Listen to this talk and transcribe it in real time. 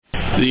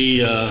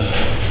The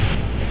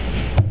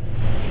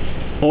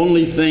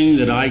only thing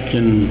that I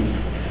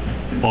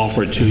can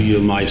offer to you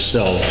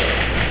myself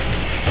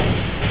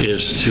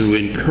is to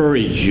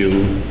encourage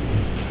you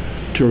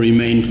to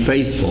remain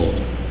faithful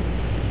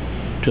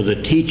to the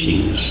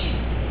teachings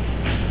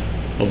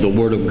of the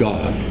Word of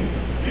God.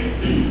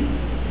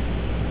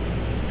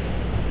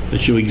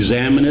 That you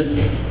examine it,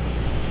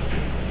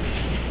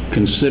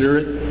 consider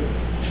it,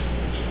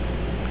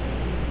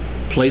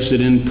 place it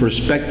in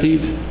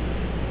perspective,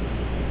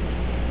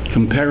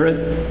 compare it,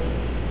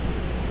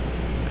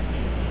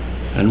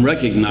 and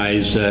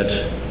recognize that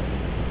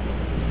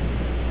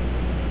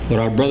what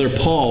our brother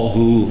Paul,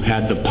 who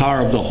had the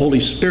power of the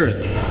Holy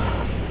Spirit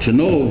to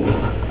know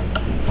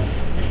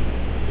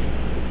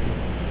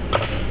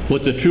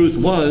what the truth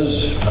was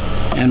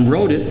and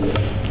wrote it,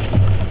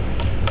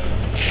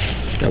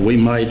 that we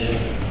might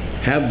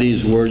have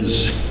these words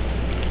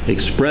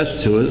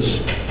expressed to us,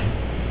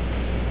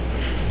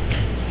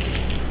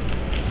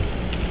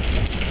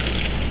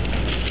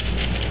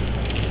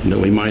 and that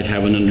we might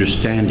have an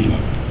understanding.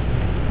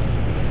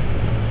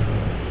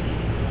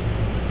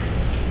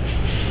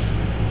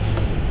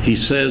 He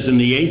says in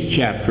the 8th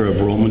chapter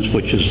of Romans,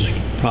 which is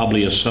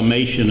probably a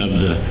summation of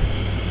the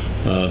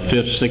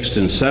 5th, 6th,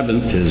 and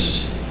 7th, is,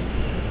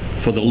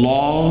 for the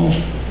law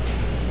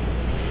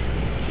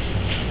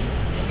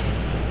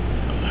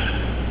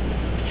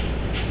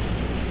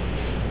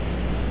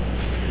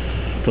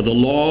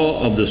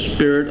of the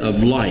Spirit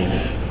of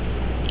life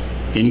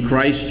in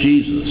Christ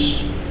Jesus,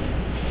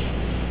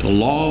 the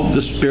law of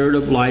the Spirit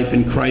of life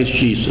in Christ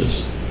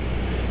Jesus,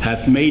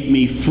 hath made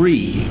me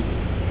free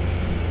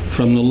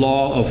from the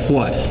law of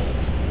what?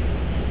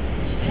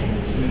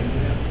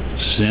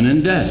 Sin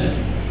and death.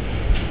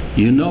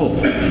 You know,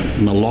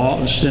 in the law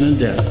of sin and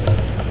death.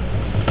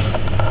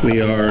 We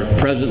are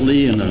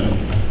presently in a,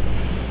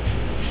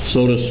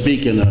 so to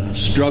speak, in a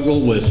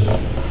struggle with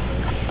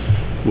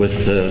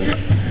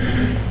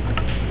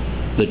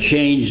the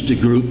changed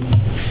group,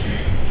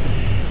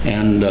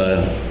 and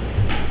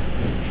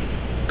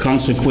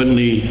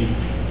consequently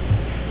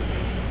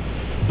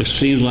it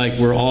seems like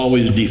we're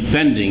always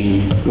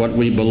defending what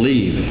we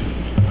believe.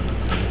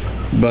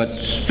 But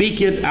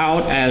speak it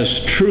out as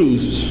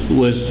truth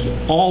with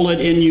all that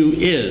in you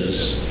is,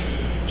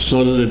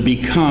 so that it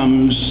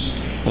becomes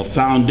a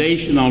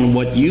foundation on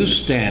what you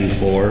stand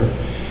for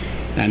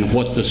and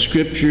what the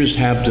Scriptures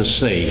have to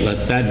say.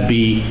 Let that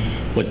be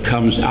what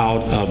comes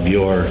out of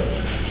your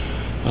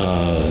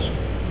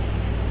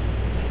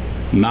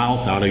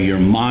mouth, out of your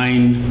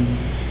mind,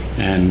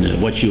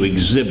 and what you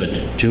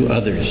exhibit to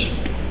others.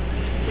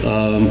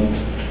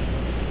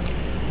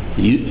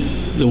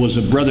 There was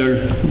a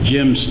brother,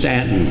 Jim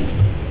Stanton,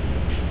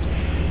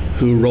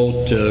 who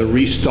wrote,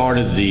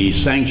 restarted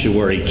the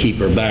Sanctuary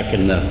Keeper back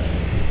in the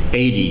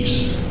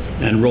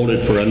 80s and wrote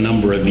it for a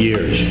number of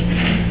years.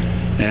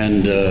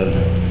 And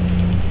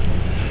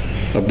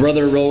a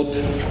brother wrote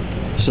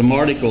some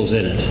articles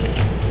in it.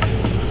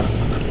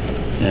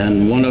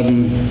 And one of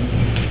them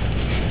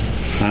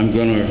I'm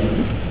going to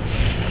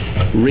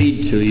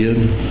read to you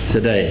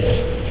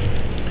today.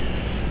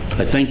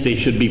 I think they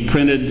should be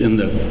printed in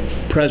the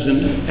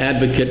present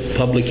Advocate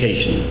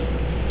publication.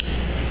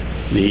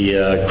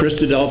 The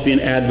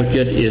Christadelphian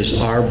Advocate is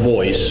our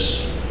voice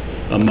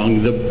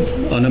among the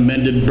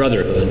unamended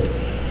brotherhood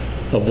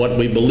of what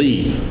we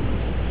believe,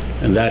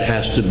 and that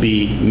has to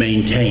be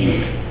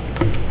maintained.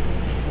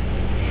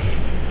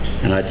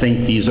 And I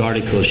think these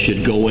articles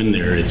should go in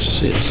there.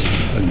 It's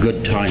a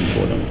good time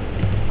for them.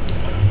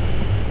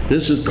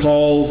 This is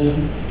called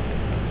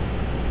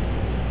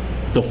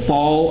The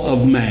Fall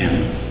of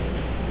Man.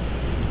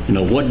 You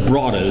know, what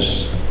brought us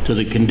to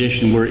the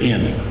condition we're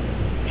in.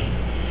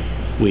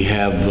 We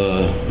have,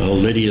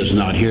 Lydia's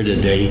not here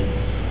today,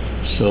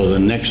 so the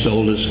next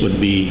oldest would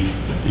be,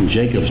 and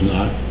Jacob's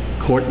not,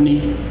 Courtney,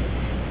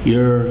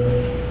 you're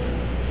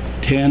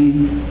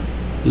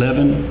 10,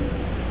 11,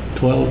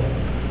 12,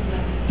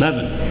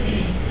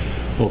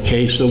 11.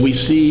 Okay, so we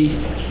see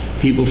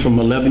people from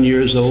 11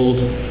 years old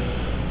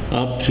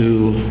up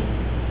to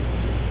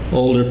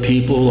older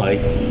people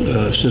like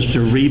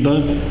Sister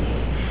Reba,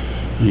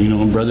 you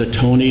know, Brother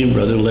Tony and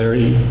Brother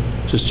Larry,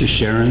 Sister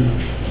Sharon.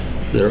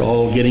 They're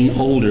all getting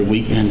older.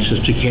 And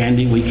Sister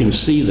Candy, we can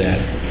see that.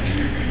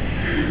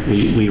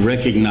 We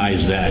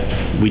recognize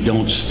that. We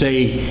don't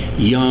stay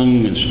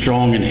young and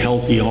strong and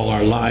healthy all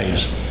our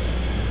lives,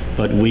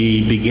 but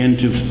we begin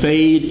to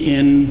fade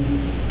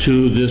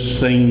into this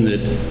thing that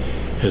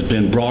has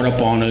been brought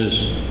upon us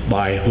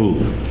by who?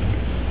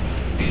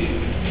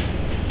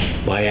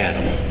 By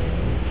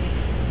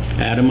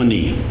Adam and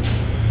Eve.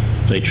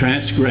 They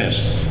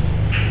transgressed.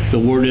 The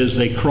word is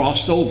they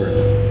crossed over.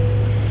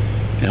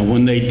 And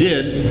when they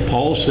did,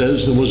 Paul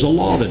says there was a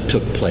law that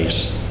took place.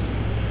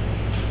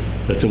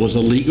 That there was a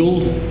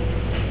legal,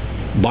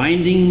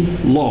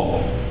 binding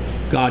law.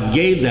 God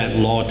gave that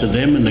law to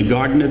them in the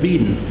Garden of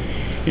Eden.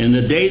 In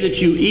the day that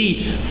you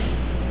eat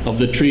of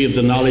the tree of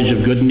the knowledge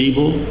of good and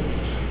evil,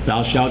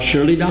 thou shalt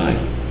surely die.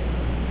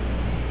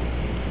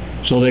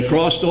 So they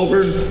crossed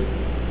over,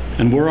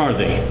 and where are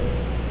they?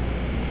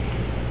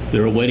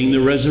 They're awaiting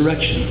the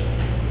resurrection.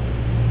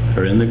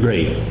 They're in the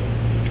grave.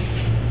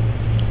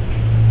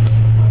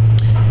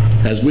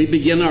 As we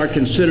begin our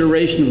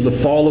consideration of the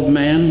fall of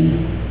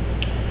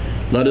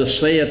man, let us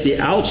say at the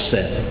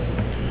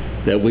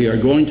outset that we are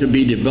going to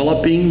be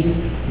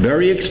developing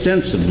very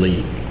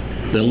extensively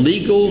the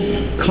legal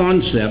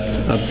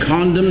concept of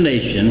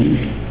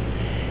condemnation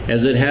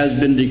as it has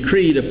been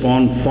decreed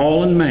upon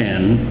fallen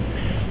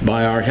man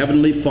by our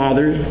Heavenly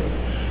Father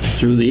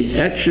through the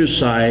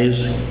exercise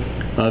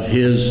of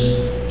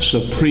His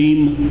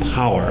supreme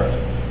power.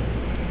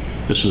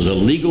 This is a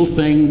legal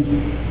thing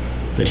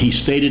that He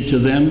stated to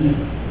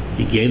them.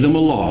 He gave them a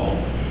law.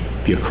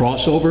 If you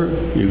cross over,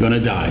 you're going to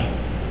die.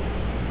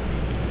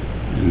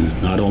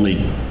 And not only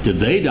did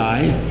they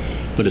die,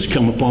 but it's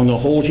come upon the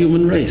whole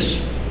human race.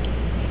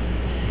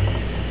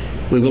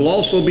 We will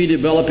also be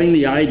developing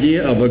the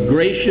idea of a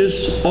gracious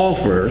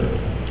offer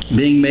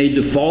being made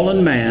to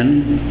fallen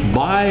man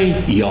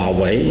by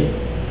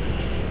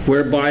Yahweh,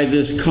 whereby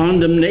this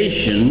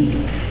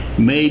condemnation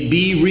may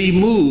be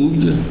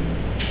removed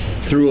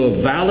through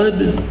a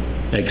valid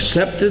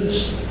acceptance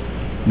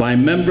by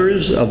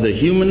members of the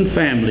human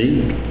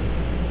family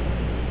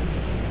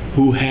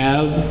who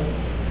have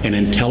an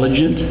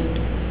intelligent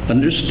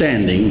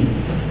understanding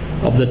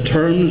of the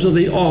terms of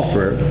the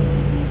offer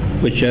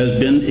which has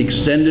been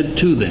extended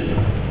to them.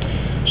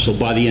 So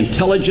by the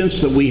intelligence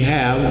that we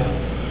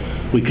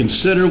have, we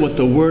consider what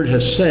the Word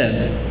has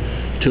said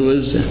to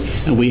us,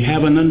 and we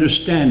have an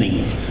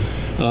understanding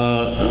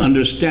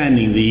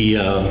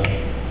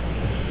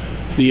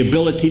the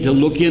ability to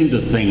look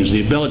into things,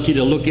 the ability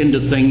to look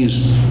into things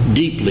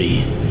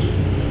deeply,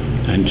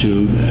 and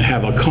to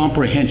have a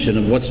comprehension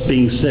of what's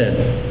being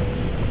said.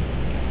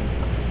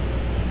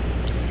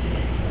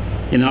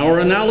 In our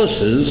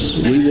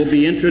analysis, we will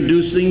be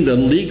introducing the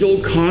legal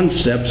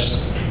concepts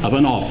of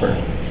an offer,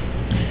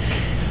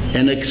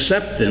 an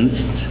acceptance,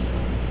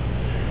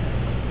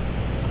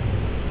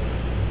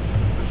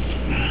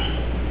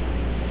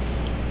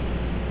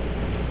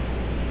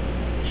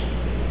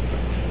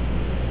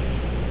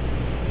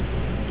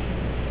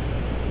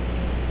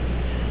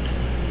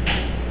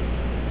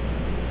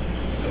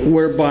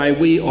 whereby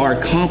we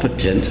are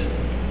competent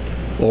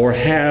or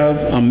have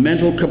a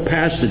mental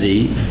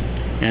capacity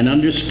and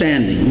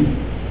understanding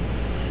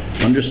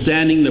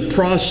the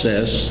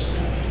process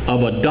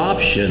of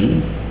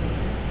adoption,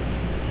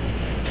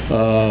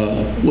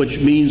 which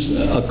means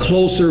a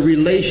closer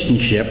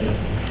relationship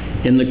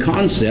in the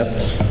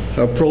concept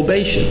of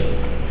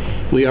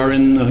probation. We are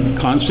in the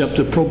concept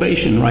of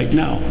probation right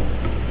now.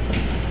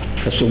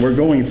 That's what we're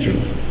going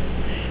through.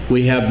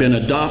 We have been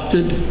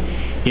adopted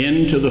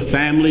into the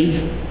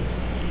family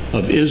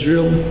of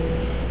Israel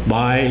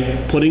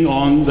by putting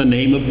on the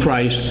name of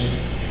Christ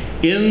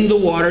in the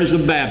waters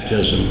of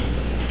baptism.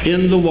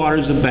 In the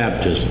waters of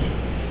baptism.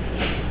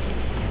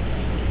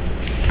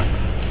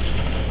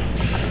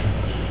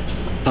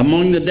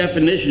 Among the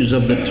definitions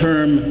of the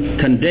term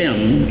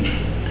condemn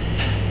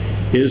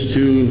is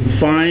to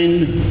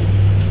fine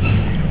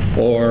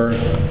or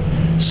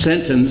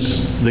sentence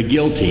the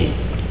guilty.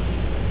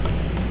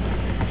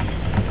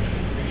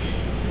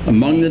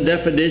 Among the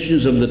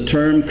definitions of the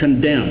term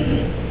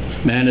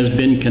condemn, man has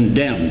been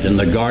condemned in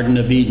the Garden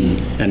of Eden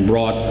and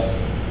brought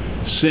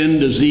sin,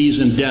 disease,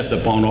 and death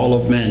upon all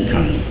of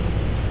mankind.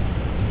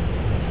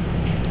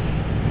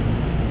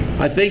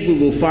 I think we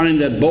will find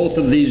that both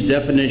of these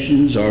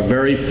definitions are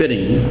very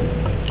fitting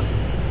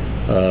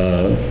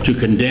to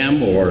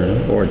condemn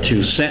or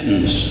to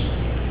sentence,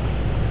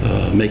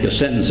 make a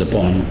sentence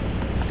upon,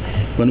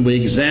 when we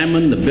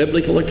examine the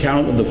biblical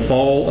account of the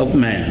fall of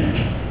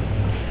man,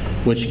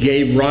 which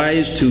gave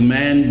rise to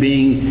man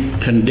being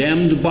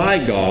condemned by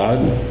God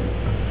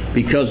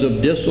because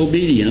of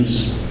disobedience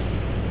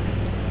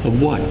of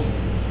what?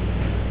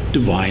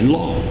 Divine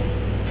law,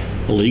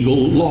 a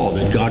legal law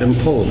that God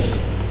imposed.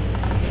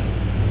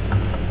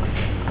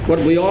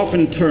 What we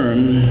often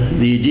term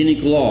the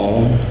Edenic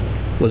law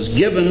was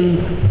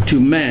given to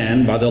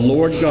man by the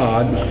Lord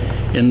God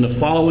in the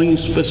following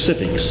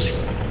specifics.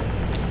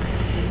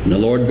 And the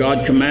Lord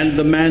God commanded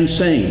the man,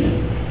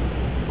 saying,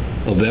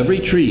 of every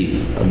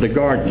tree of the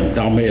garden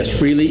thou mayest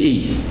freely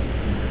eat,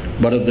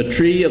 but of the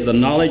tree of the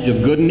knowledge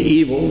of good and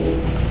evil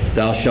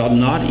thou shalt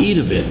not eat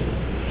of it.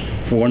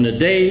 For in the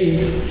day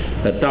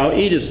that thou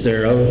eatest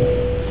thereof,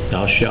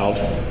 thou shalt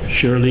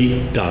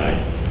surely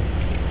die.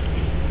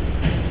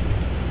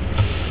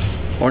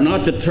 Are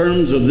not the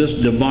terms of this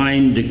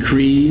divine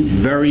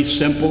decree very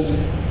simple?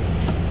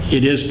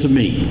 It is to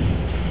me.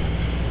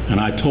 And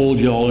I told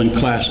you all in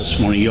class this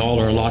morning, you all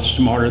are a lot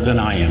smarter than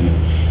I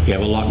am. You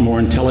have a lot more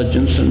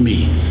intelligence than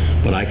me.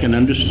 But I can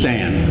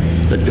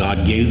understand that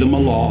God gave them a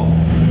law.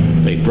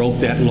 They broke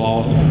that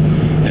law.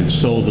 And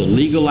so the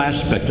legal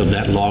aspect of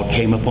that law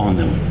came upon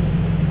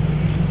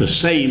them. The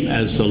same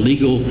as the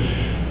legal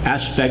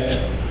aspect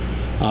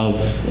of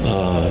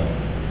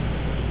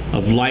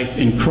life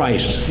in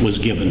Christ was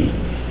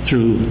given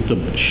through the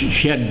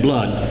shed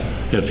blood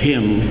of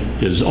Him,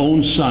 His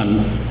own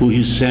Son, who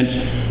He sent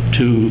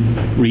to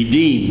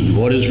redeem.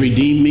 What does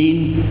redeem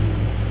mean?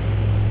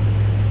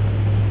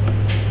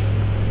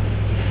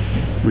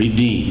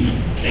 Redeem.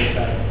 Take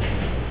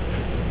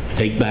back.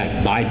 Take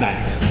back. Buy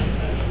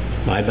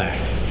back. Buy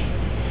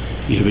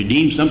back. You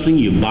redeem something,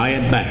 you buy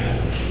it back.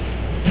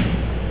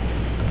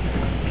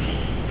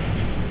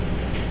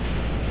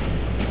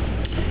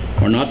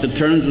 Are not the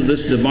terms of this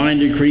divine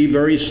decree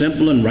very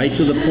simple and right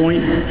to the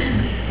point?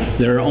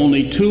 There are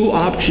only two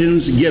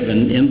options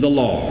given in the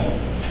law: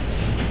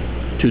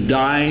 to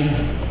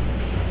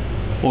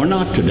die or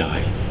not to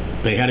die.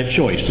 They had a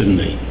choice, didn't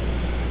they?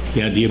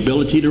 They had the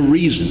ability to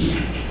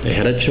reason. They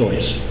had a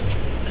choice.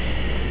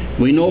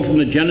 We know from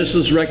the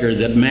Genesis record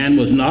that man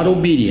was not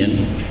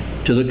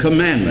obedient to the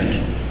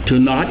commandment to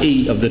not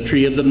eat of the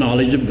tree of the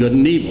knowledge of good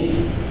and evil.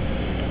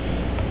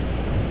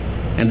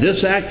 And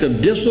this act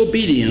of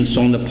disobedience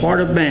on the part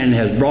of man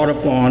has brought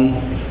about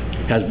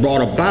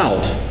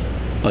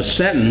a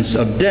sentence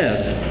of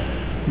death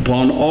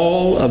upon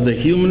all of the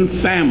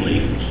human family.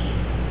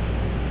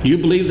 Do you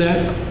believe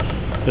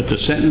that? That the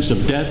sentence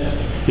of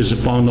death is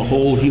upon the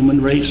whole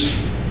human race?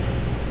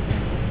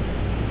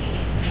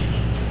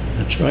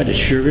 That's right,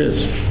 it sure is.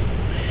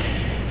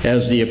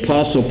 As the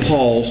Apostle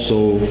Paul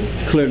so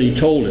clearly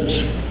told us,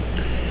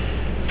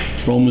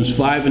 Romans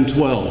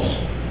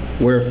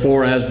 5:12,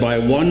 wherefore as by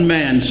one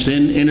man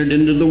sin entered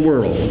into the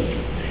world,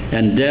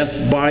 and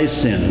death by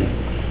sin,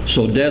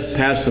 so death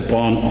passed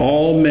upon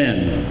all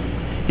men,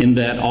 in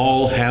that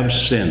all have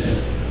sinned.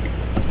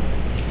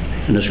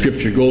 And the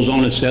scripture goes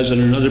on, it says in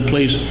another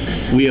place,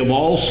 we have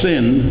all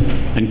sinned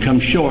and come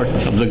short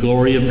of the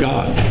glory of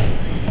God.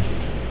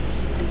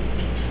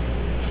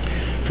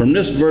 From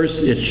this verse,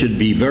 it should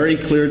be very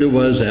clear to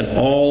us that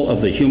all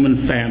of the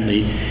human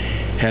family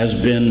has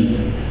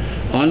been,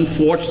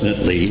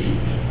 unfortunately,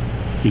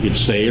 you could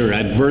say, or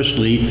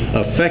adversely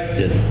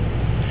affected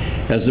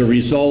as a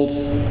result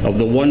of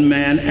the one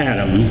man,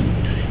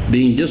 Adam,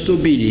 being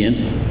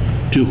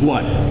disobedient to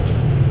what?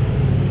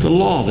 The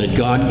law that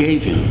God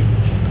gave him.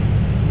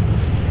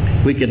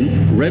 We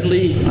can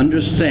readily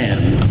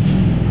understand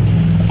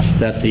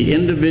that the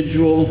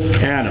individual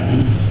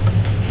Adam,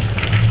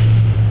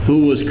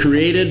 who was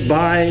created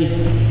by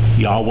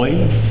Yahweh,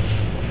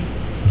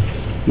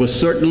 was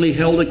certainly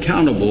held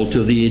accountable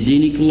to the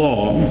Edenic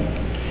law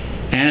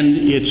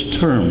and its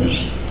terms.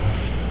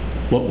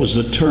 What was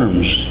the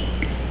terms?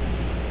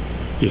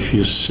 If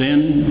you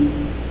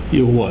sin,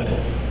 you what?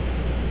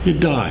 You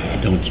die,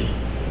 don't you?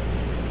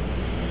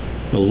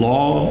 The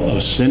law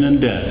of sin and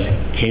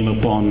death came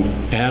upon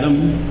Adam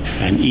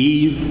and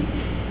Eve,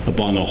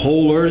 upon the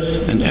whole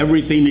earth and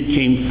everything that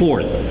came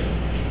forth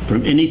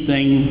from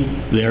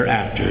anything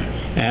thereafter.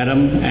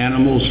 Adam,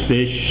 animals,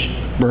 fish,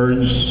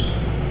 birds,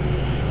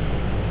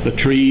 the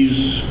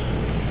trees.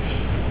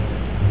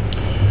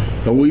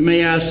 But we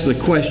may ask the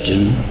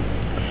question,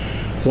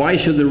 why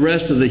should the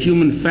rest of the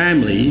human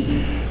family,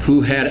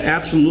 who had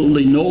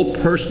absolutely no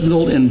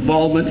personal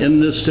involvement in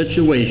this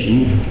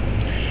situation,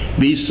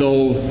 be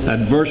so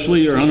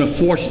adversely or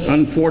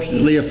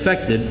unfortunately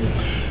affected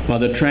by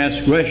the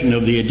transgression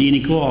of the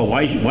Edenic law?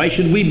 Why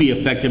should we be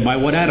affected by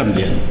what Adam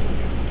did?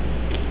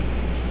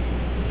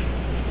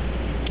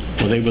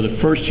 Well, they were the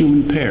first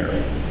human pair.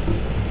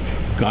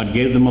 God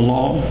gave them a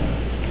law,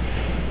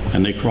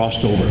 and they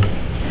crossed over.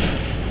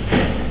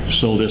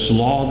 So this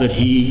law that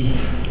he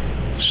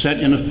set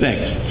in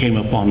effect came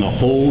upon the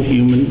whole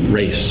human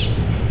race.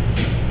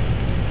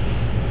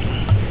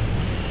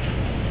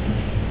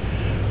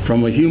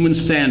 From a human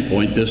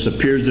standpoint, this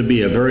appears to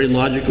be a very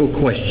logical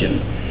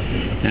question.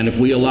 And if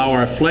we allow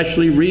our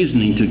fleshly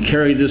reasoning to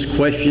carry this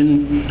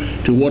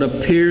question to what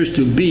appears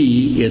to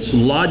be its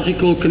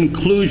logical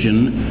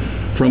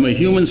conclusion from a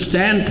human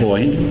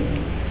standpoint,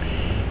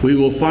 we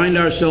will find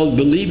ourselves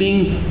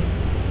believing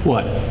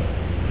what?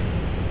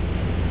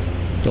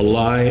 The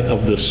lie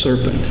of the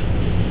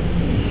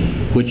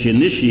serpent, which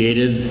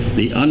initiated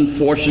the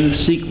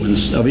unfortunate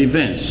sequence of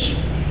events,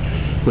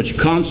 which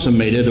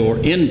consummated or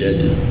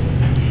ended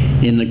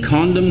in the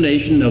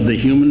condemnation of the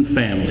human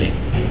family.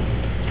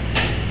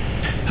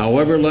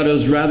 However, let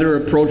us rather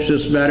approach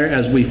this matter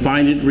as we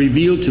find it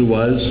revealed to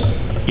us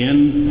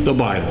in the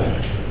Bible,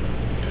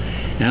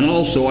 and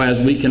also as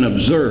we can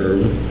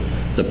observe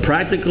the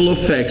practical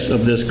effects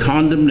of this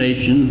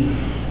condemnation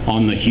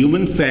on the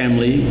human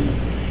family,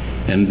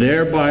 and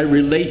thereby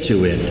relate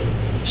to it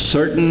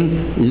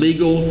certain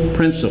legal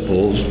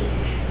principles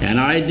and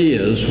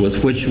ideas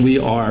with which we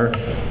are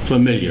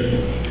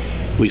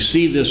familiar. We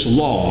see this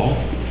law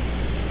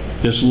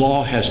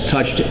has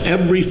touched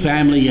every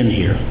family in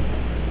here.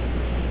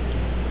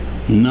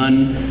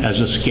 None has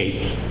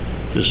escaped.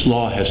 This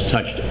law has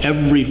touched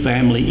every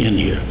family in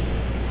here.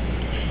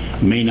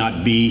 It may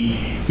not be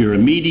your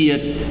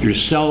immediate,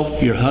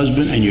 yourself, your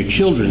husband, and your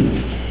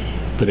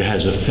children, but it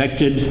has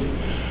affected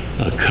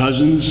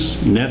cousins,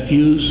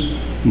 nephews,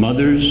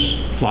 mothers,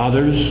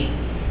 fathers.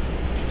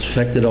 It's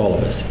affected all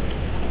of us.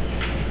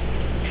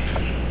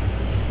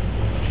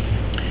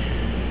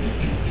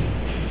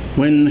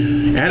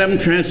 When Adam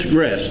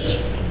transgressed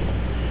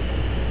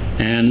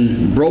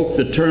and broke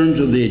the terms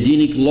of the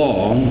Edenic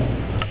law,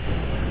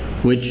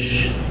 which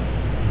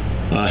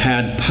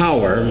had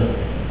power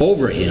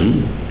over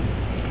him,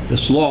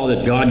 This law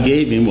that God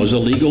gave him was a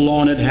legal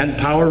law, and it had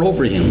power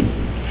over him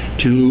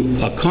to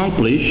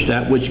accomplish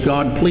that which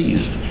God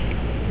pleased.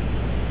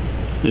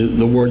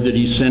 The word that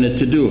he sent it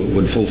to do, it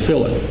would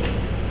fulfill it.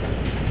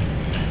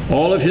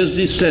 All of his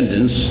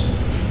descendants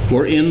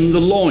were in the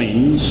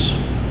loins,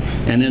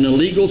 and in a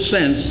legal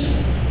sense,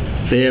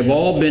 they have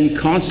all been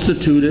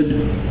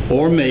constituted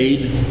or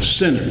made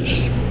sinners.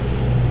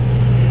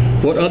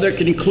 What other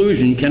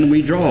conclusion can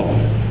we draw?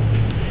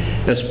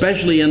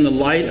 Especially in the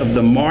light of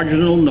the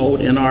marginal note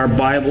in our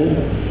Bible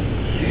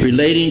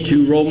relating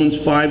to Romans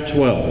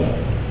 5:12.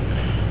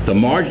 The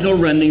marginal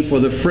rendering for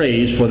the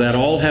phrase, "for that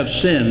all have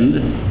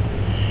sinned,"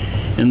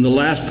 in the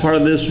last part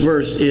of this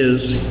verse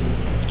is,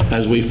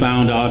 as we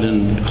found out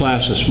in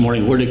class this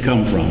morning, where did it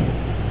come from?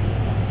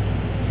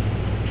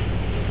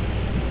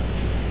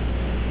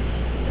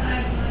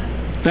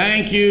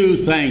 Thank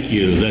you,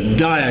 the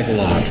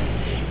diaglot.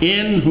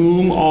 In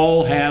whom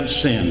all have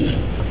sinned.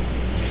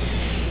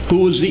 Who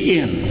was the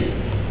in?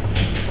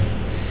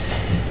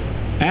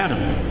 Adam,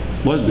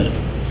 wasn't it?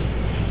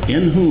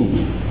 In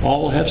whom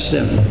all have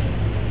sinned.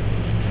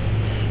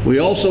 We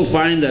also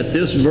find that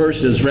this verse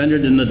is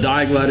rendered in the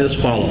diaglot as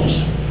follows.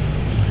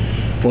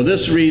 For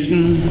this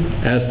reason,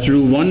 as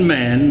through one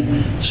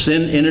man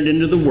sin entered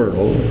into the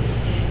world,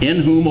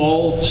 in whom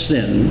all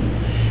sinned,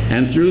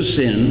 and through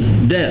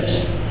sin death.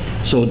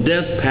 So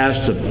death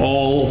passed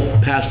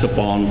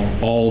upon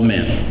all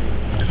men.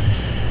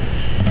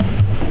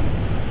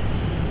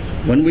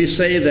 When we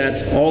say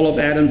that all of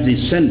Adam's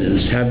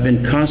descendants have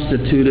been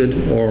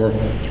constituted or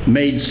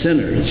made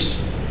sinners,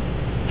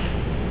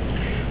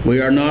 we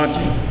are not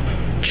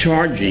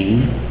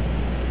charging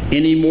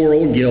any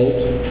moral guilt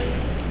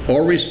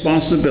or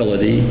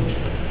responsibility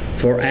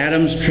for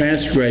Adam's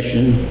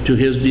transgression to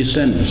his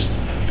descendants.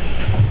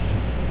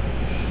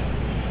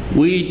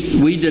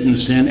 We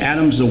didn't sin.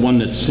 Adam's the one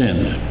that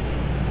sinned.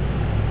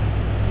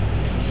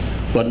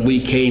 But we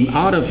came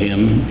out of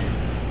him,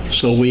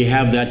 so we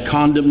have that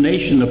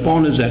condemnation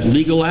upon us, that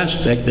legal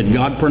aspect that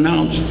God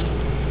pronounced,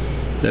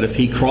 that if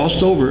he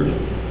crossed over,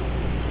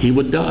 he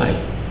would die.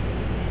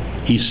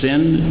 He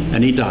sinned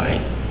and he died.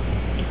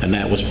 And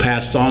that was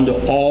passed on to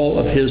all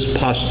of his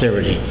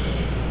posterity.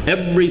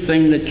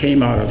 Everything that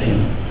came out of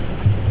him.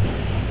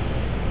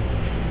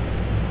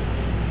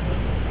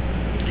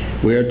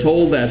 We are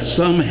told that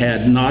some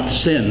had not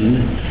sinned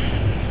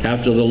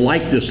after the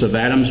likeness of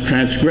Adam's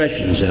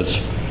transgressions.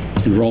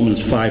 That's in Romans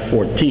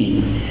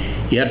 5:14.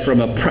 Yet from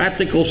a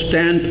practical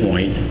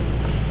standpoint,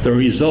 the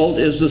result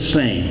is the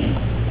same,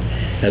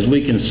 as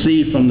we can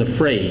see from the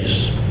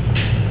phrase,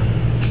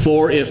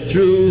 "For if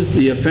through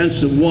the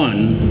offense of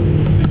one,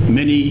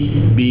 many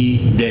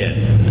be dead."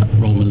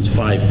 Romans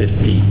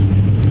 5:15.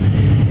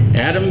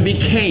 Adam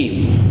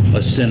became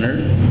a sinner,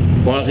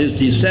 while his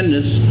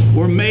descendants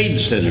were made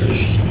sinners.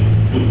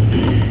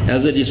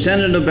 As a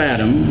descendant of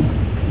Adam,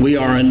 we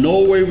are in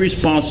no way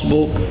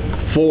responsible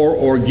for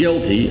or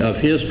guilty of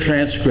his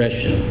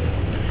transgression.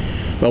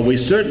 But we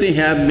certainly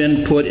have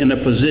been put in a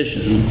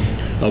position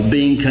of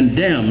being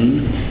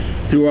condemned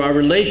through our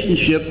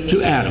relationship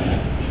to Adam.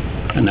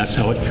 And that's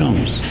how it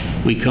comes.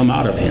 We come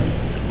out of him.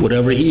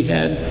 Whatever he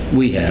had,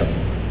 we have.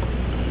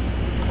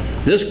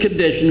 This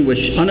condition,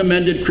 which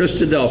unamended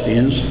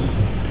Christadelphians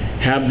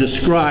have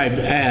described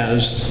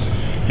as,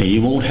 and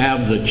you won't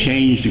have the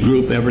changed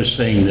group ever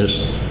saying this,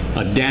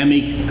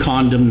 Adamic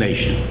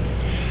condemnation.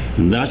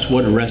 And that's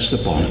what rests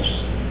upon us.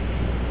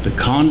 The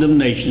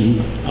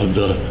condemnation of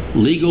the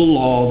legal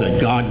law that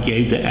God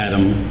gave to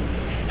Adam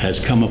has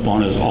come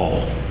upon us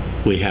all.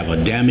 We have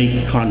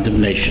Adamic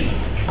condemnation.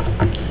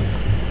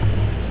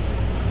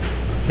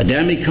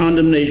 Adamic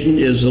condemnation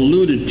is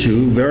alluded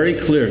to very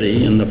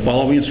clearly in the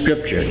following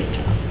scripture.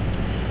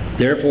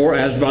 Therefore,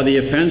 as by the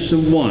offense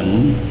of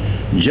one,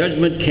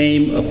 judgment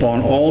came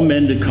upon all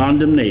men to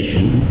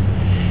condemnation,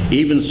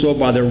 even so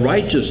by the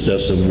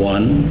righteousness of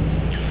one,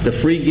 the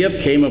free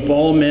gift came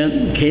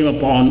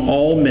upon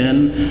all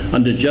men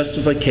unto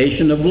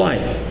justification of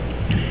life.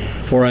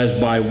 For as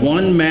by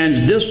one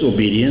man's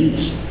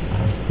disobedience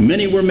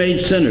many were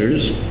made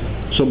sinners,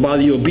 so by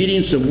the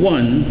obedience of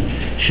one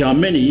shall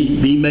many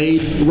be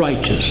made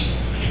righteous.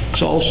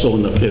 It's also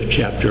in the 5th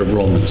chapter of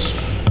Romans.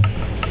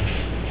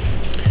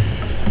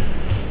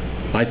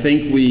 I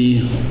think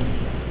we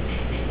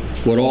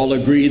would all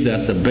agree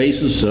that the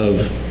basis of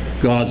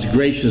God's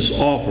gracious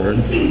offer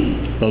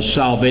of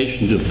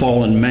salvation to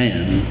fallen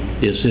man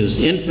is his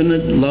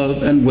infinite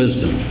love and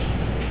wisdom.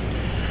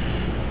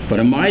 But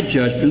in my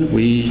judgment,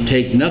 we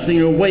take nothing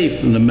away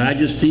from the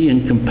majesty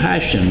and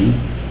compassion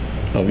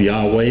of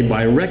Yahweh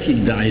by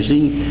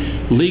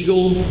recognizing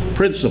legal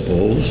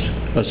principles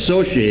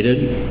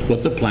associated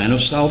with the plan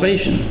of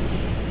salvation.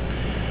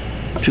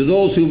 To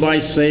those who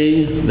might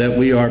say that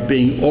we are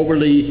being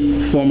overly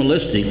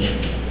formalistic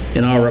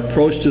in our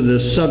approach to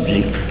this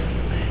subject,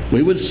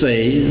 we would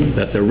say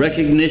that the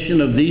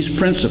recognition of these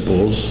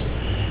principles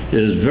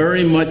is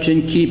very much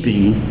in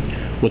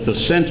keeping with the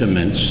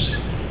sentiments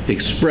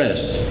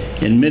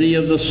expressed in many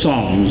of the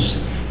Psalms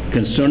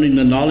concerning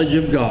the knowledge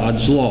of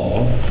God's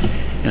law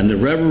and the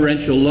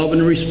reverential love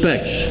and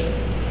respect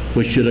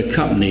which should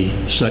accompany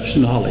such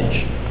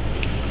knowledge.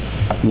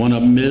 One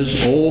of them is,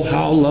 "Oh,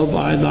 how love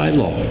I thy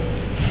law.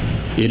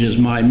 It is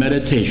my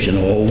meditation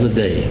all the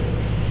day."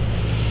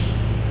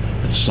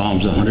 That's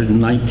Psalms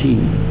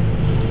 119.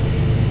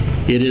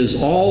 It is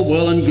all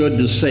well and good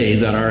to say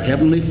that our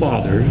Heavenly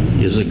Father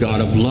is a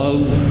God of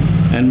love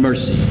and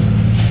mercy,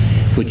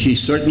 which He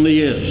certainly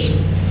is.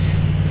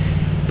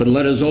 But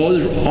let us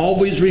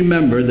always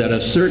remember that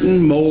a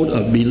certain mode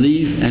of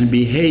belief and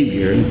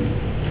behavior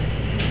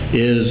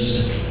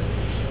is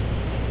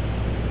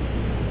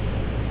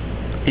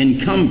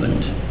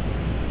incumbent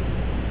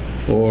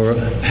or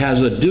has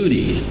a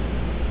duty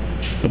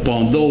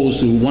upon those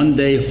who one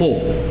day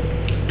hope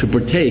to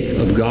partake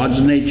of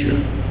God's nature.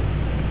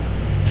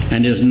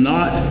 And is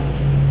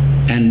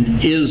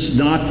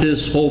not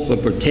this hope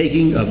of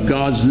partaking of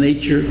God's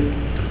nature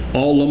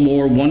all the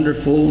more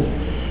wonderful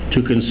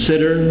to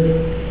consider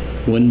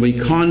when we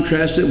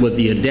contrast it with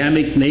the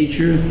Adamic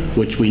nature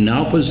which we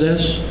now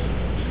possess?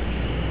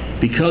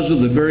 Because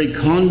of the very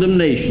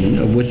condemnation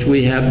of which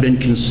we have been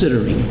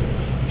considering.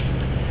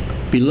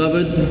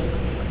 Beloved,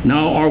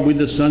 now are we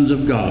the sons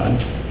of God,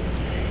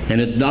 and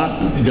it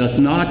doth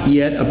not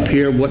yet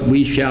appear what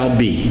we shall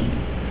be.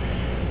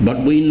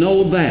 But we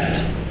know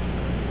that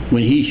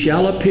when He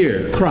shall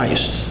appear,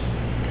 Christ,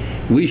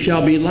 we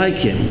shall be like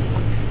Him,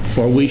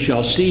 for we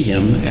shall see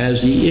Him as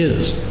He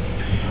is.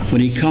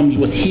 When He comes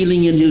with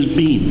healing in His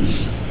beings,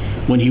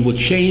 when He will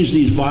change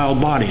these vile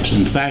bodies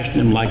and fashion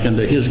them like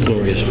unto His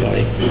glorious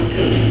body.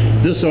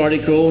 This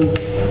article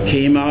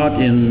came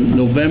out in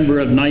November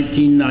of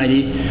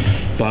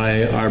 1990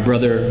 by our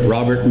brother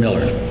Robert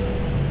Miller.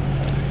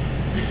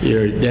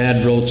 Your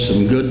dad wrote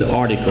some good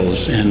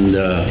articles, and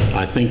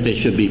I think they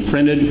should be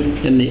printed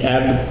in the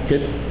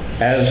Advocate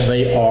as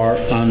they are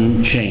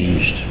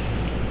unchanged.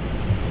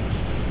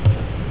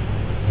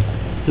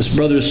 This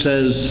brother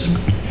says,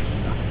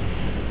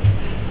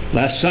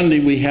 last Sunday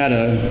we had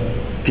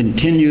a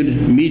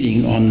continued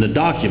meeting on the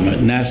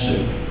document,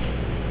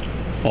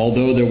 NASU.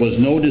 Although there was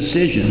no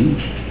decision,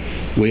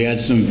 we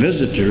had some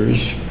visitors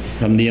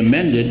from the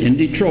amended in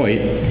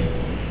Detroit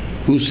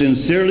who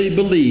sincerely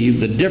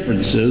believed the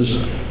differences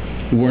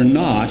were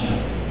not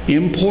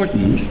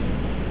important,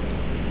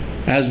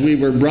 as we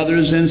were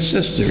brothers and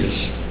sisters.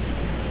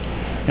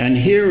 And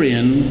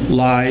herein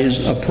lies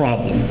a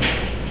problem.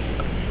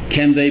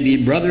 Can they be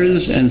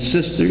brothers and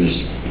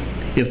sisters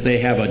if they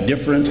have a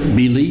different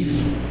belief?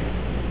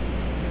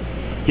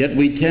 Yet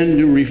we tend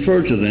to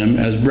refer to them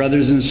as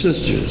brothers and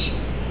sisters.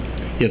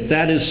 If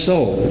that is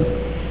so,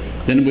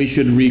 then we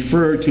should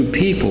refer to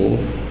people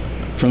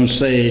from,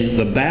 say,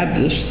 the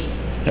Baptists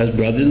as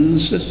brothers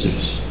and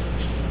sisters.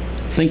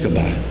 Think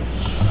about it.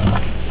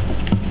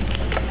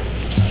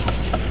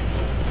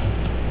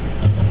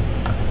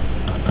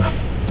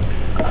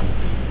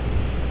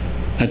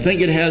 I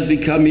think it has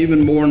become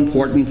even more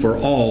important for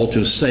all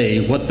to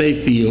say what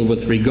they feel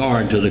with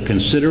regard to the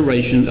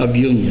consideration of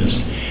unions.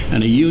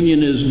 And a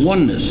union is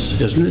oneness,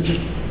 isn't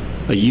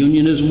it? A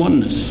union is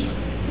oneness.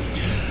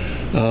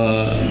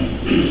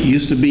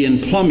 Used to be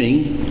in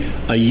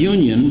plumbing, a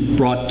union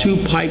brought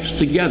two pipes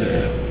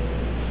together.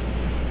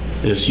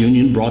 This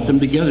union brought them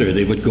together.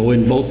 They would go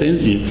in both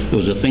ends. There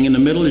was a thing in the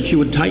middle that you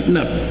would tighten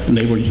up, and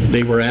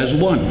they were as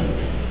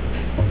one.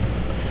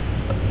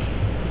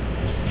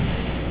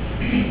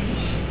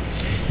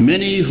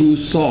 Many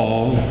who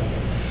saw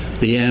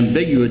the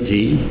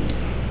ambiguity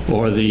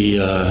or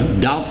the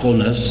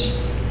doubtfulness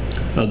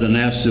of the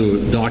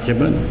NASU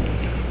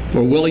document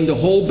were willing to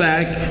hold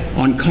back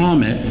on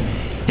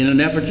comment in an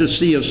effort to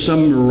see if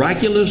some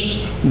miraculous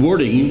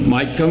wording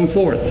might come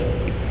forth.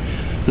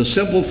 The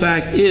simple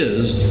fact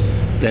is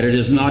that it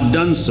has not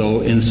done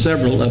so in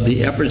several of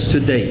the efforts to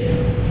date.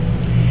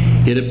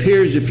 It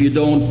appears if you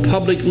don't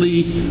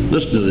publicly,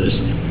 listen to this,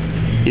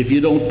 if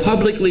you don't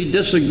publicly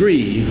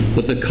disagree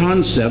with the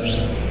concepts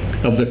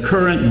of the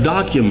current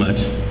document,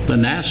 the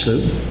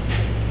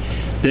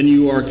NASU, then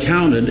you are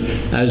counted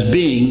as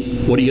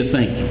being, what do you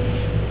think?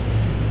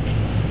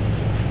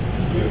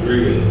 You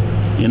agree with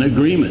it. In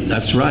agreement,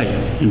 that's right.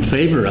 In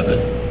favor of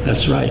it,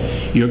 that's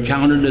right. You're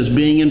counted as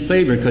being in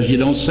favor because you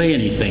don't say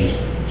anything.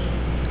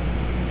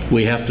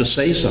 We have to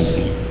say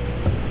something.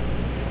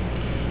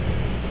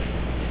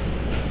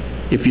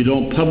 If you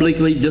don't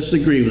publicly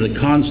disagree with the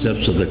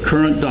concepts of the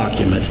current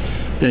document,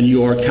 then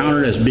you are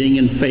counted as being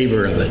in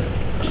favor of it.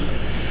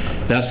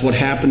 That's what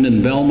happened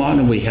in Belmont,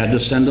 and we had to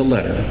send a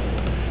letter.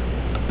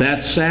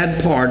 That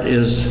sad part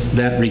is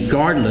that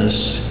regardless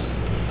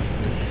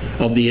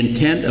of the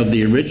intent of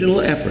the original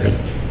effort,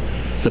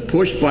 the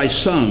push by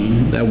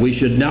some that we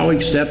should now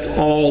accept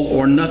all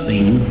or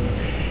nothing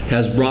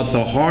has brought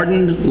the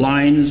hardened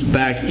lines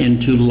back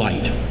into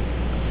light.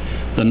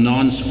 The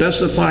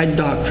non-specified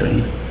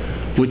doctrine,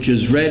 which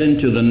is read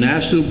into the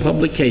NASU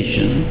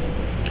publication,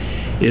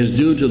 is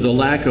due to the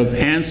lack of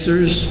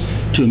answers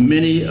to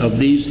many of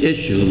these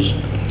issues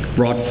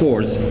brought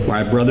forth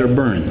by Brother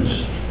Burns.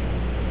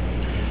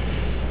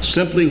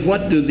 Simply,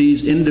 what do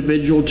these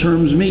individual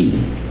terms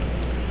mean?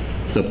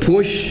 The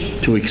push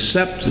to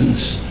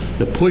acceptance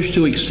The push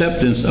to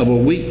acceptance of a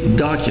weak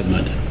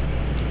document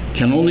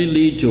can only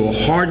lead to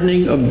a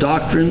hardening of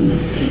doctrine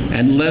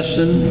and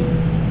lessen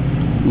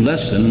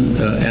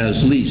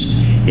as least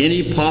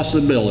any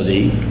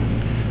possibility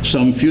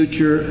some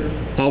future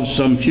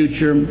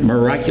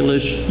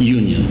miraculous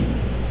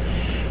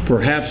union.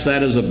 Perhaps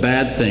that is a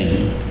bad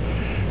thing.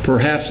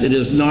 Perhaps it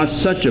is not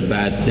such a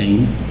bad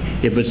thing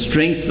if it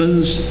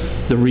strengthens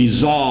the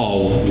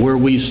resolve where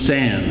we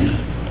stand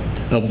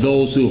of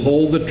those who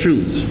hold the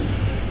truth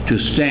to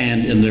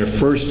stand in their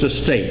first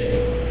estate.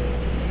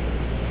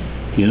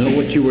 You know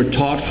what you were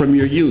taught from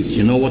your youth.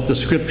 You know what the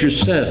Scripture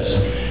says.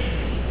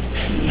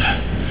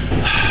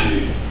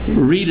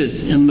 Read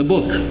it in the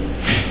book.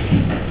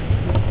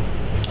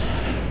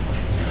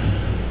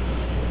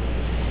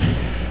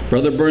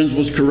 Brother Burns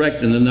was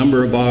correct in the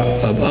number of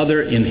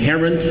other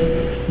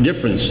inherent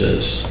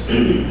differences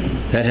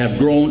that have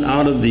grown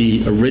out of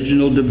the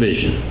original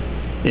division.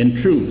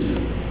 In truth,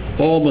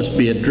 all must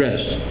be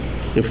addressed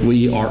if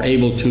we are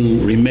able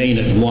to remain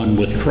at one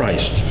with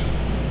Christ.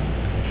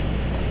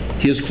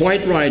 He is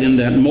quite right in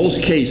that in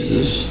most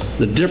cases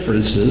the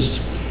differences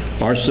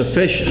are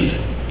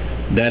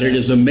sufficient that it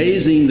is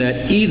amazing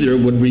that either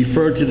would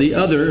refer to the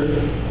other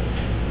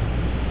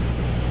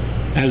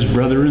as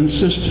brother and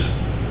sister.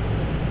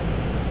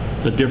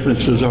 The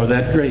differences are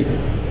that great.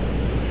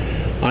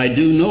 I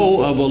do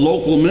know of a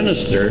local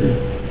minister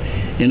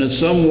in a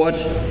somewhat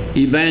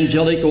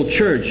evangelical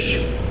church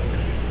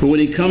who, when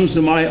he comes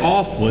to my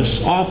office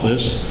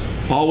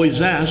always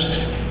asks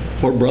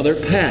for Brother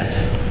Pat,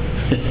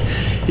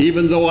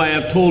 even though I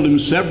have told him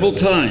several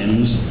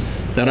times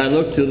that I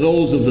look to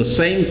those of the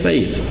same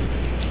faith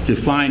to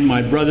find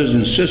my brothers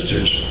and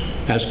sisters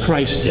as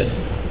Christ did.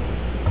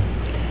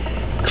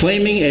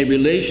 Claiming a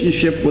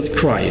relationship with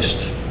Christ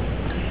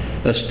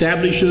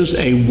establishes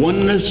a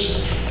oneness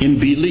in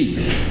belief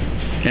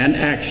and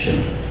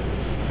action.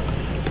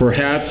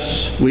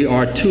 Perhaps we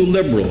are too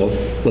liberal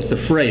with the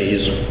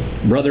phrase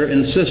brother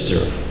and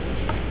sister,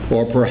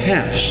 or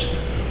perhaps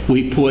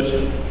we put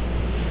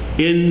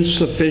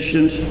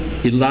insufficient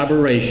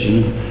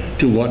elaboration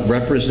to what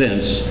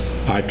represents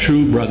our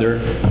true brother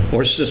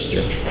or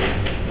sister.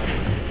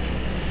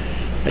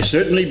 I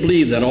certainly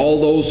believe that all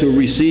those who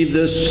receive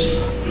this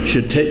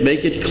should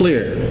make it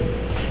clear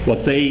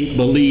what they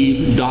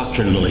believe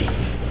doctrinally.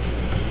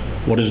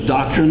 What is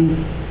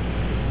doctrine?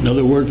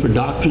 Another word for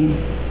doctrine?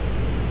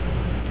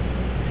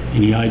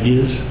 Any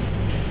ideas?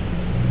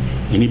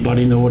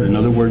 Anybody know what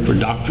another word for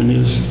doctrine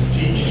is?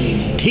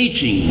 Teaching.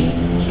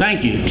 Teaching.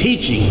 Thank you.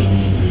 Teaching.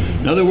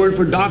 Another word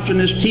for doctrine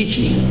is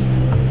teaching.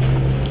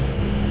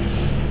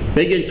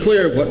 Make it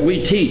clear what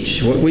we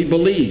teach, what we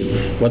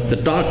believe, what the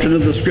doctrine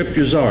of the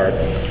Scriptures are.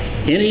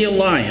 Any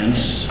alliance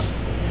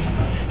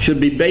should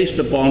be based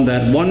upon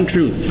that one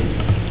truth.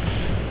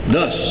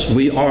 Thus,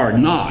 we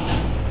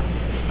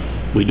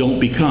don't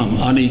become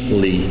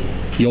unequally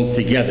yoked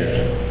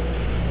together.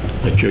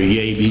 Let your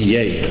yea be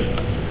yea.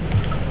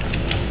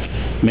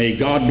 May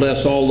God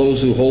bless all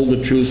those who hold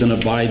the truth and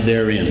abide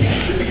therein.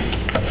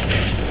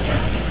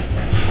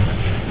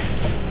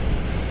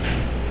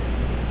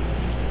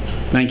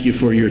 Thank you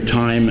for your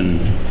time,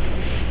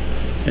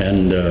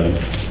 and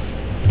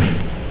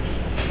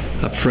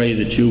I pray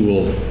that you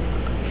will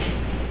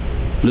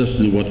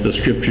listen to what the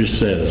Scripture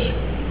says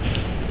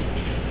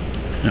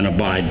and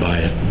abide by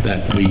it,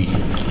 that we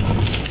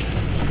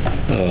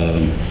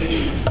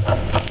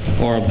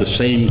are of the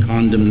same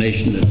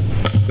condemnation that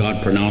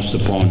God pronounced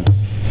upon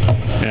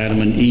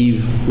Adam and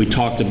Eve. We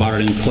talked about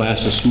it in class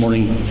this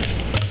morning.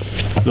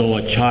 Though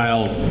a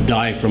child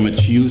die from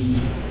its youth,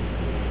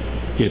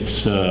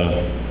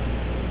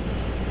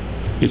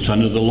 it's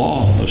under the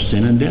law of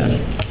sin and death.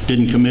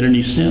 Didn't commit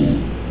any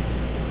sin,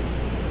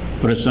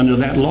 but it's under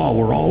that law.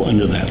 We're all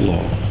under that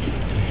law.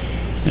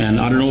 And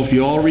I don't know if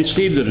you all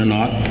received it or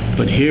not,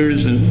 but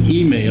here's an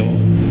email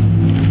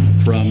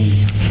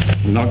from,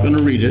 I'm not going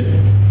to read it,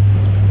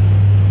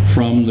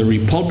 from the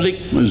Republic,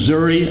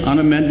 Missouri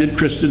Unamended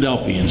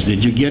Christadelphians.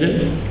 Did you get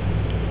it?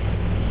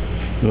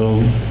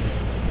 Well,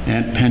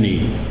 Aunt Penny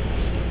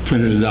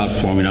printed it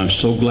out for me, and I'm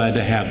so glad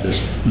to have this.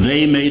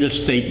 They made a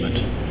statement.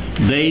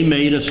 They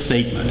made a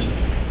statement.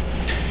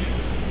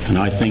 And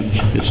I think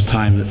it's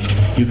time that,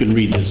 you can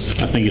read this,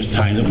 I think it's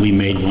time that we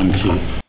made one too.